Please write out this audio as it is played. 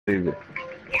Leave it.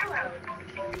 I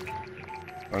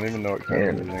don't even know what character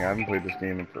I'm using. I haven't played this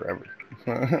game in forever.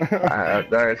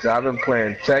 I've been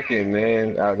playing Tekken,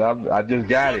 man. I just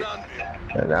got it,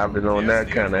 and I've been on that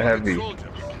kind of heavy.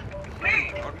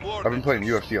 I've been playing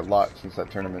UFC a lot since that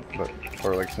tournament,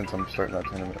 or like since I'm starting that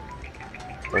tournament.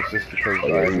 But it's just because Oh,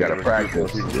 yeah, you gotta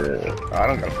practice. Yeah. I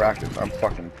don't gotta practice. I'm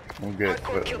good.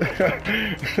 But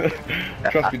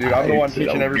trust me, dude. I'm the one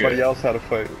teaching everybody else how to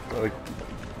fight. Like,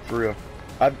 for real.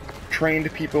 I've trained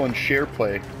people in share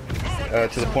play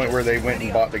to the point where they went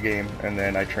and bought the game, and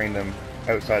then I trained them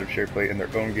outside of share play in their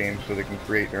own game so they can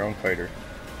create their own fighter.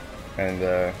 And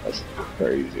that's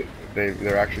crazy.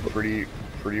 They're actually pretty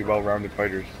well-rounded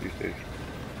fighters these days.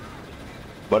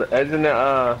 But isn't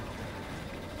it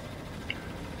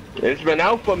it's been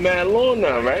out for mad long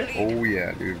now, right? Oh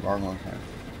yeah, dude, long time.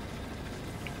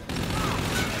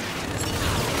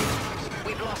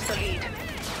 We've lost the lead.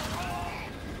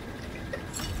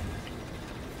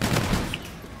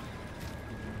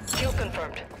 Kill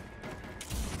confirmed.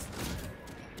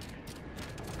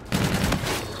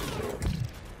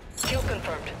 Kill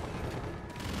confirmed.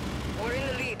 We're in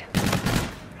the lead.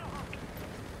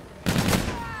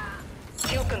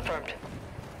 Kill confirmed.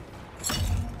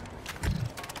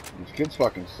 These kids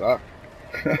fucking suck.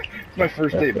 It's my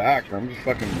first day back, and I'm just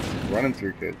fucking running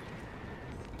through kids.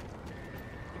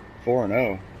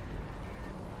 4-0.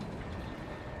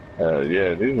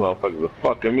 Yeah, these motherfuckers are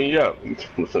fucking me up.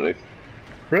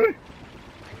 Really?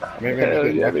 Maybe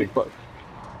I'm yeah, they fuck.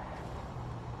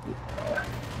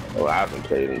 Well, I haven't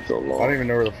played in so long. I don't even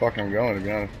know where the fuck I'm going, to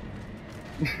be honest.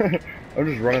 I'm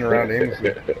just running around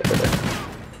aimlessly. Like,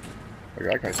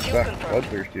 that guy's suck.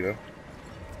 Bloodthirsty, though.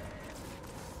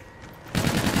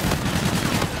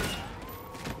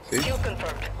 See? Kill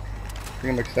confirmed. I think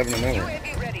I'm like 7-0.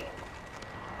 UAV ready.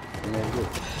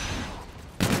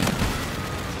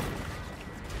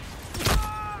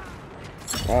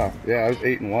 Wow, yeah, I was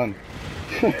 8-1.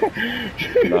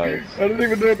 Nice. I don't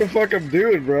even know what the fuck I'm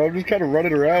doing, bro. I'm just kind of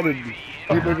running around and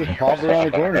people just pop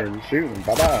around the corner and shoot them.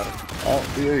 Bye-bye. Oh,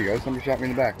 see, there you go. Somebody shot me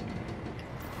in the back.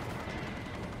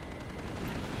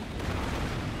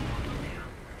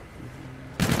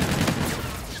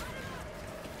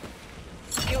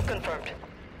 Kill confirmed.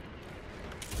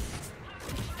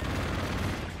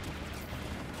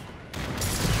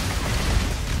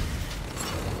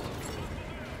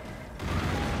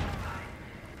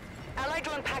 Allied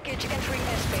drone package entering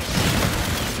airspace.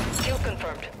 Kill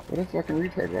confirmed. What a fucking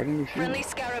retard. Why didn't you shoot Friendly me?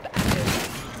 Scarab active.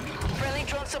 Friendly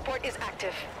drone support is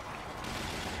active.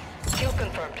 Kill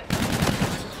confirmed.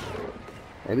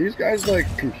 Are these guys like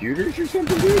computers or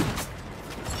something, dude?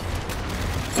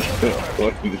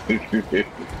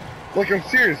 Like, I'm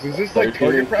serious. Is this like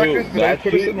target practice? Did I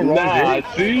put us in the wrong game? I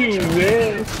see you,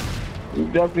 man. You're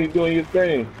definitely doing your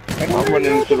thing. I'm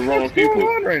running into the wrong people. What's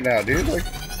going on right now, dude? Like,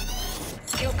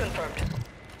 Kill confirmed.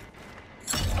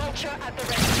 Vulture at the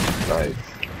ready. Nice.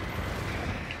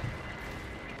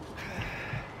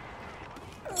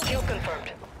 Kill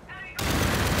confirmed.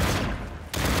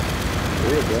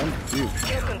 real, bro. Huge.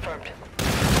 Kill confirmed.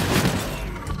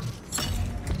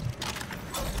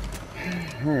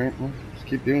 Alright, well, just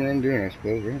keep doing what I'm doing, I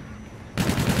suppose, right?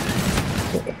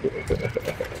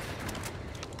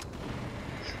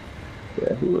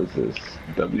 Yeah, who is this?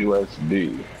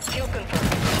 WSD. Kill confirmed.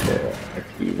 Yeah,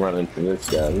 actually run into this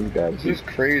guy. This guy's This is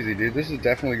crazy, dude. This is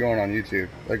definitely going on YouTube.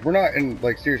 Like, we're not in,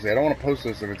 like, seriously, I don't want to post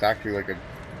this if it's actually, like, a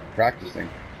practice thing.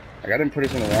 Like, I didn't put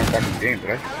us in the wrong fucking game,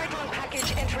 did I? Allied drone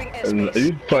package entering airspace.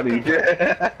 You funny.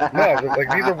 No, but,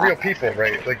 like, these are real people,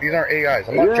 right? Like, these aren't AIs.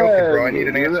 I'm not joking, bro. I need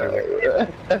an answer. Like,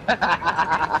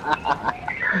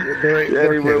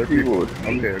 they're real people.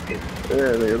 Okay.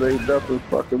 Yeah, they definitely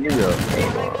fucking me up.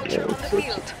 Vulture on the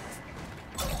field.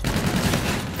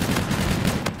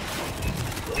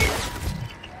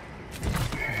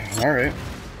 Alright.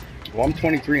 Well, I'm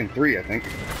 23-3, I think.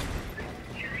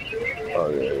 Oh,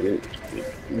 yeah,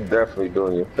 you're definitely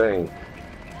doing your thing.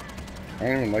 I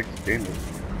don't even like this game, though.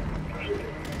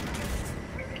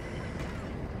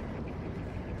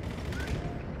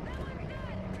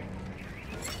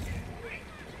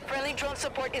 Friendly drone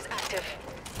support is active.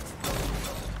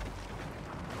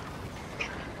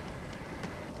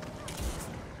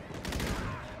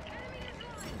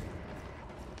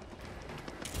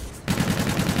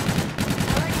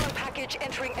 Allied drone package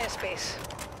entering airspace.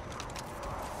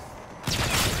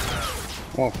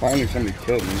 Oh, finally somebody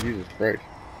killed me. Jesus Christ.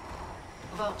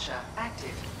 Vulture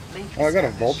active. Link Oh, I got a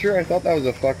Vulture? I thought that was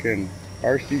a fucking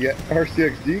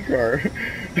RCXD car.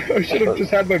 I should have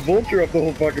just had my Vulture up the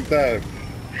whole fucking time.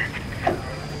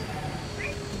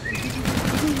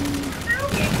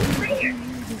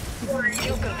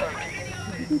 Kill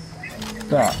confirmed.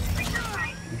 Stop.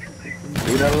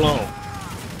 Leave that alone.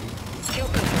 Kill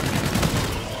confirmed.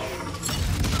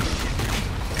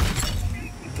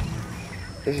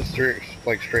 This is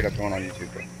straight up going on YouTube,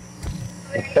 bro.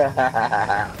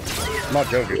 I'm not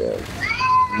joking. Yeah.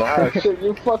 Nah, shit,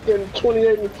 you fucking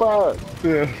 28 and 5.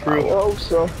 Yeah, for real. I hope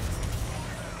so.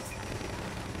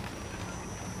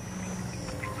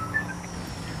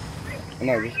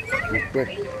 No, just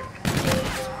quick. You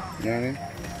know what I mean?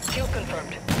 Kill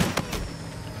confirmed.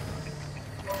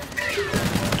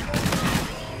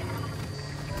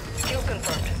 Kill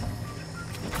confirmed.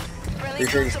 Friendly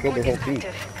Pretty sure I drone just killed their support whole is team.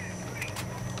 active.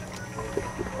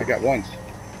 I got once.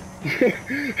 That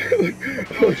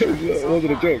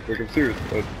wasn't a joke, like I'm serious.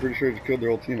 I'm pretty sure I just killed their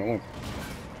whole team at once.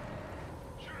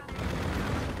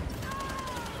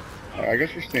 I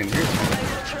guess we're staying here.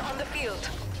 Vulture on the field.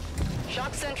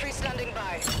 Shock sentry standing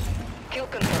by. Kill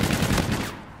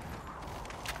confirmed.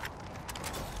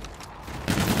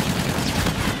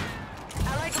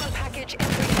 Allied drone package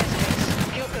entering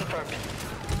airspace. Kill confirmed.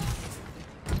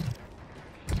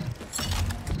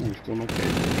 Oh, we're still okay.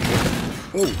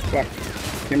 Oh, fuck.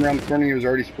 Came around the corner, he was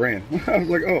already spraying. I was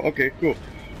like, oh, okay, cool.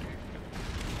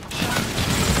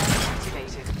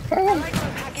 Activated. Allied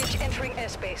drone package entering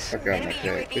airspace. Okay, Enemy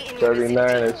okay. UAV in your 39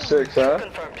 and vicinity. 6, Kill huh?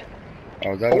 confirmed.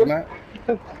 Oh, is that what I'm at?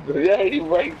 Yeah, he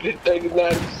ranked it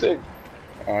 39 and 6.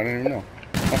 Oh, I didn't even know.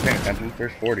 I'm not paying attention.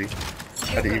 There's 40.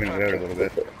 Had to even it out a little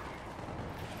bit.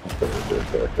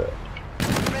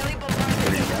 Friendly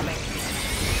bombardment incoming.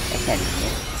 That's not even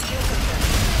Kill confirmed.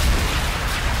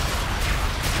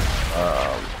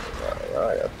 I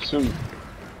got 2.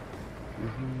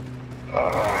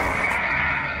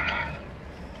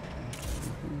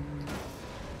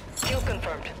 Kill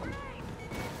confirmed.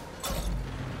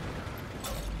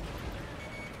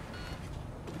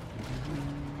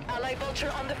 Allied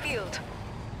vulture on the field.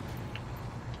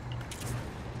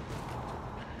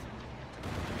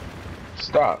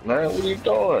 Stop, man. What are you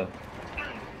doing?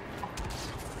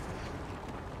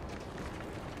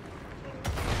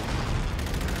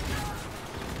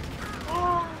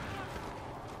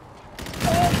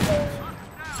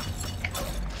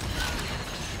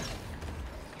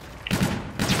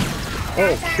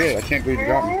 Oh, shit. I can't believe you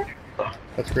got me.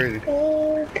 That's crazy.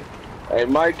 Hey,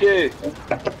 Mikey.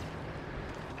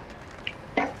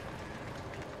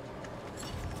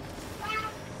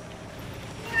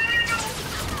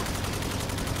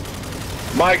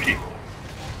 Mikey.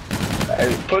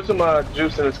 Hey, put some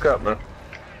juice in this cup, man.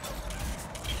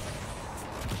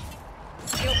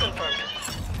 Kill confirmed.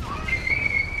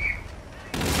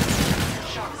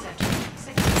 Shock sentry.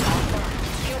 6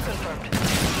 Kill confirmed.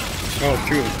 Oh, it's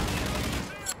 2 of them.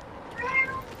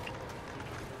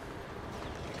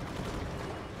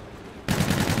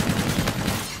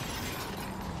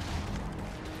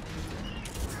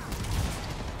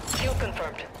 Kill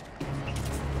confirmed.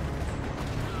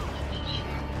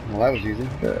 Well, that was easy.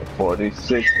 Yeah,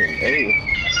 46 and 8.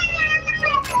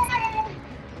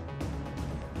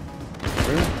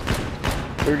 Really?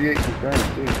 38 confirmed,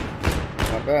 too.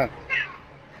 Not bad.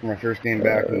 For my first game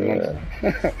back in months.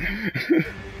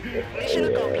 Mission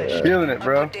accomplished. Feeling it,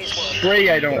 bro. Pray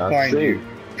I don't find you.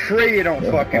 Pray I don't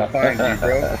fucking find you,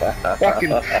 bro.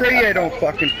 Fucking pray I don't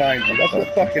fucking find you. That's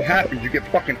what fucking happens. You get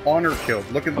fucking honor killed.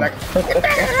 Look at that.